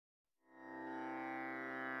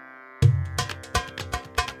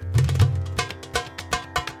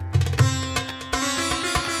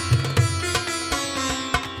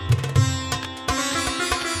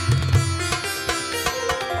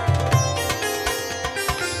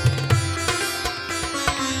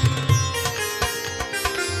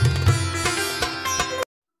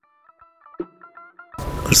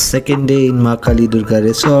second day in Makali Durga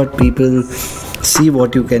Resort. People, see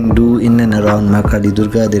what you can do in and around Makali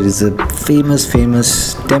Durga. There is a famous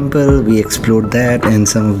temple. We explored that and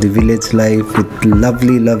some of the village life with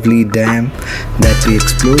lovely dam that we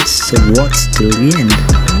explored. So watch till the end.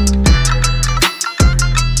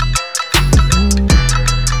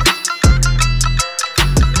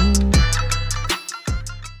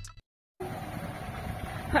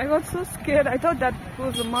 I got so scared. I thought that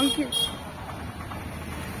was a monkey.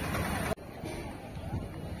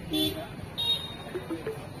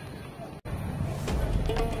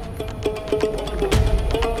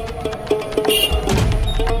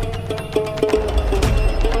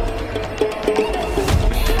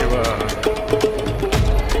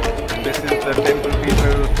 This is the temple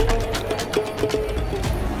people.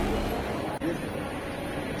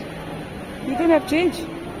 You didn't have change.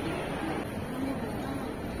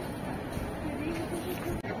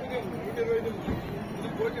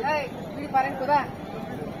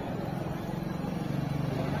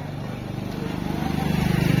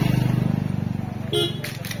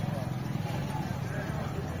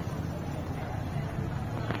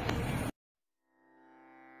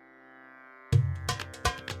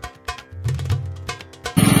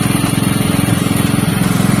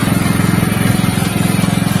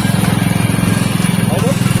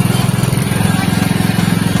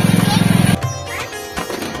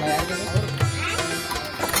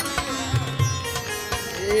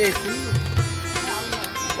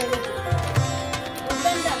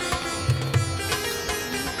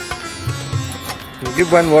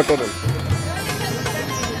 Give one water.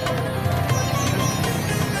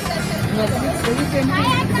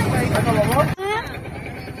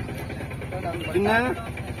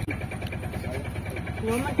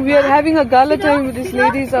 We are having a gala time with these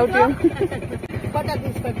ladies out here.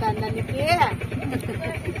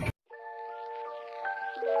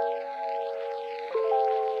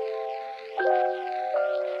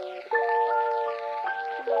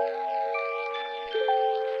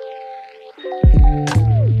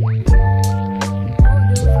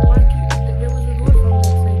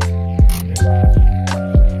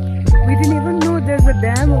 We didn't even know there's a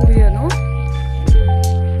dam over here, no?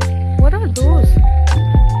 What are those?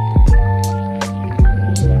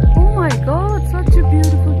 Oh my god, such a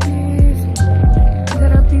beautiful place.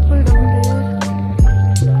 There are people down there.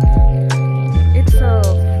 It's a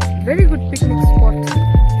very good picnic spot.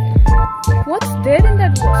 What's there in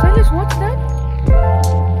that? Silas, what's that?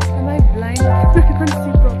 Am I blind? I can't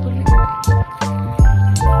see properly.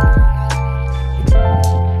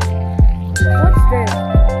 What's there?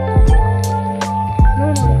 No,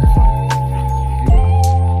 it's not.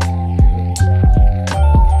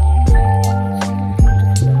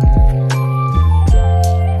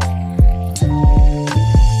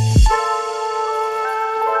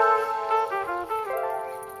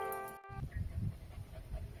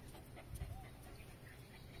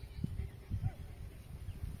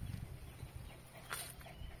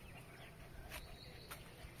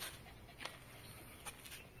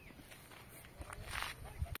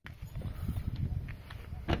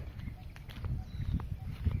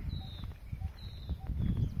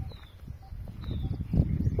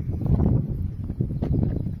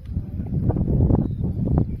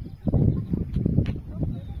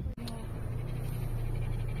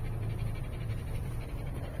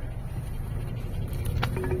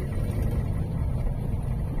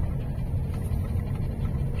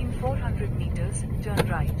 In 400 meters, turn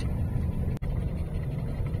right.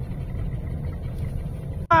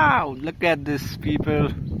 Wow! Look at this, people.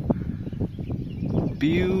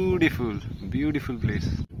 Beautiful place.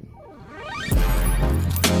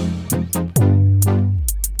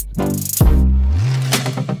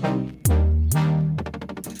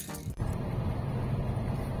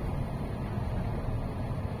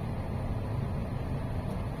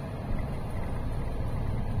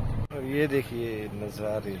 और ये देखिए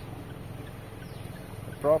नज़ारे,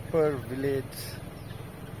 proper village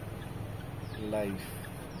life.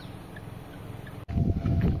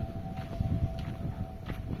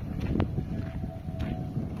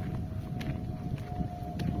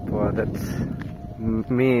 Wow, that's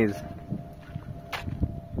maze.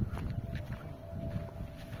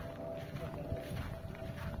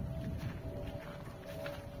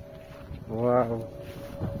 Wow.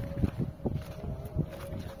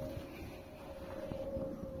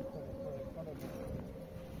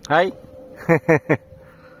 Hi.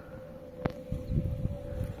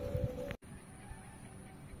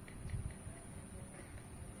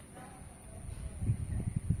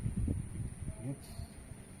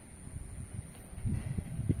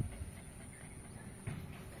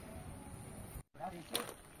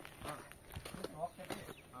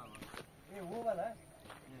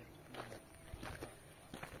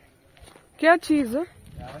 क्या चीज है?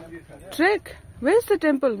 Trek? Where's the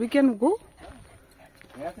temple? We can go?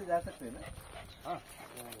 यहाँ से जा सकते हैं ना? हाँ,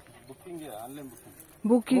 बुकिंग है, online booking.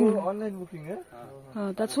 Booking. Online booking है?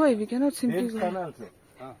 That's why we cannot simply go. also.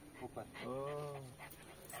 हाँ, ऊपर.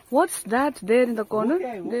 What's that there in the corner?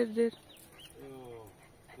 Okay, There.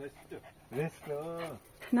 Rest.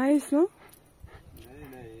 Nice, no?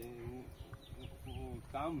 नहीं,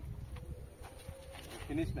 काम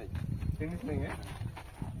फिनिश नहीं है.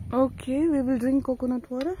 Okay, we will drink coconut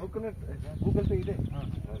water. Coconut Google पे इधर. हाँ.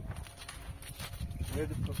 Where is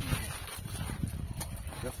coconut?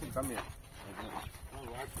 Just come here.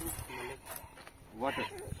 Water.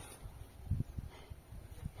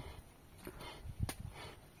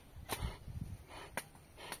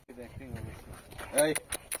 Hey.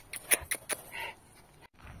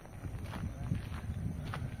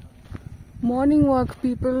 Morning walk,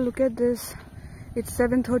 people. Look at this. It's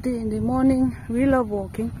 7:30 in the morning. We love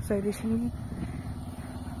walking, Sailesh and me,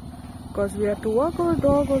 because we have to walk our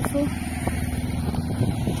dog also.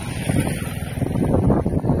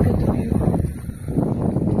 Look at the view.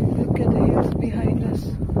 Look at the hills behind us.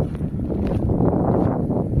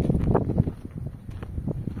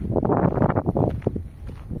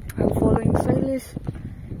 I'm following Sailesh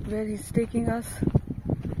where he's taking us.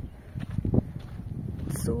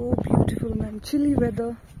 It's so beautiful, man. Chilly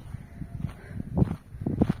weather.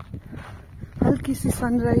 Halki si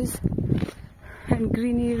sunrise and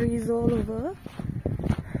greeneries all over.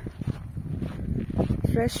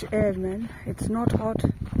 Fresh air, man. It's not hot.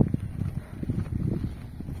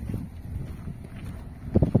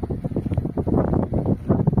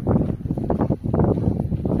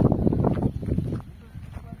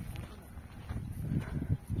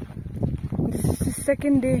 This is the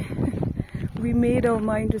second day we made our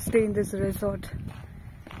mind to stay in this resort,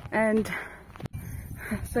 and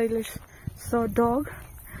Sailesh saw a dog,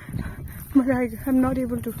 but I'm not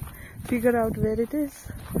able to figure out where it is.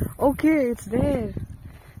 Okay, it's there,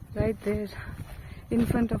 right there, in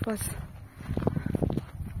front of us.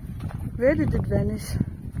 Where did it vanish?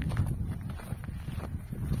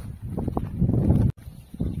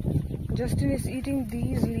 Justin is eating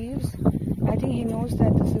these leaves. I think he knows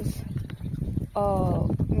that this is,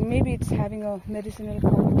 maybe it's having a medicinal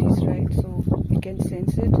properties, right? So we can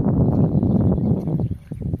sense it.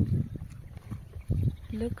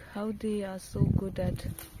 Look how they are so good at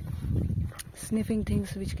sniffing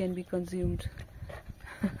things which can be consumed.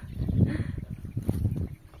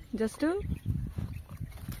 Justin?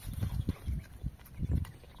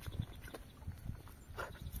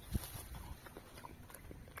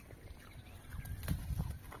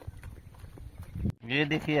 ये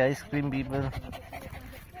देखिए ice cream people.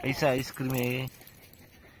 ऐसा ice cream है.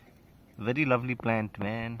 Very lovely plant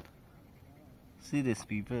man. See this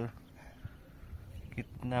people.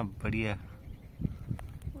 कितना बढ़िया.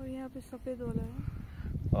 और यहाँ पे सफेद वाला है.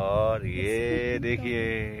 और ये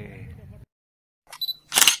देखिए.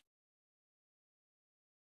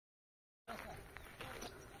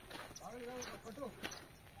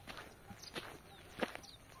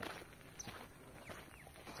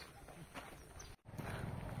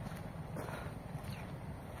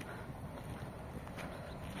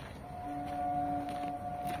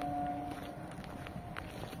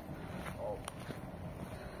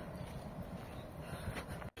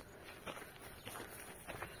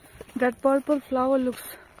 That purple flower looks,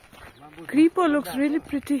 creeper looks really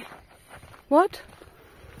pretty. What?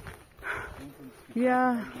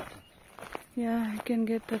 Yeah, I can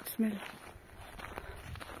get that smell.